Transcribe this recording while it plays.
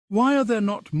Why are there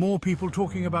not more people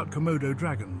talking about Komodo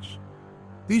dragons?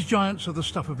 These giants are the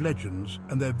stuff of legends,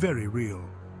 and they're very real.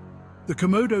 The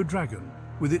Komodo dragon,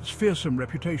 with its fearsome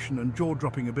reputation and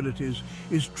jaw-dropping abilities,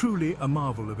 is truly a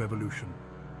marvel of evolution.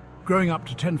 Growing up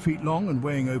to 10 feet long and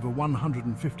weighing over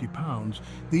 150 pounds,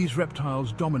 these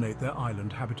reptiles dominate their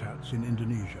island habitats in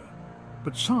Indonesia.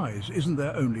 But size isn't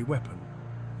their only weapon.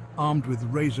 Armed with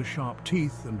razor-sharp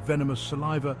teeth and venomous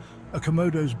saliva, a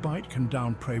Komodo's bite can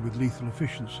down prey with lethal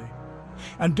efficiency.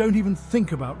 And don't even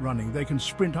think about running, they can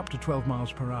sprint up to 12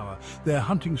 miles per hour. Their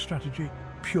hunting strategy,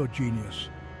 pure genius.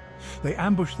 They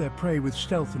ambush their prey with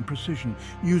stealth and precision,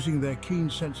 using their keen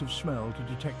sense of smell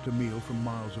to detect a meal from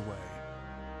miles away.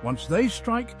 Once they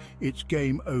strike, it's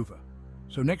game over.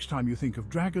 So next time you think of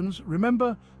dragons,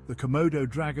 remember, the Komodo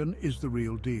dragon is the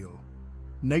real deal.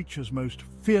 Nature's most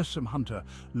fearsome hunter,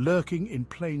 lurking in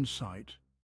plain sight.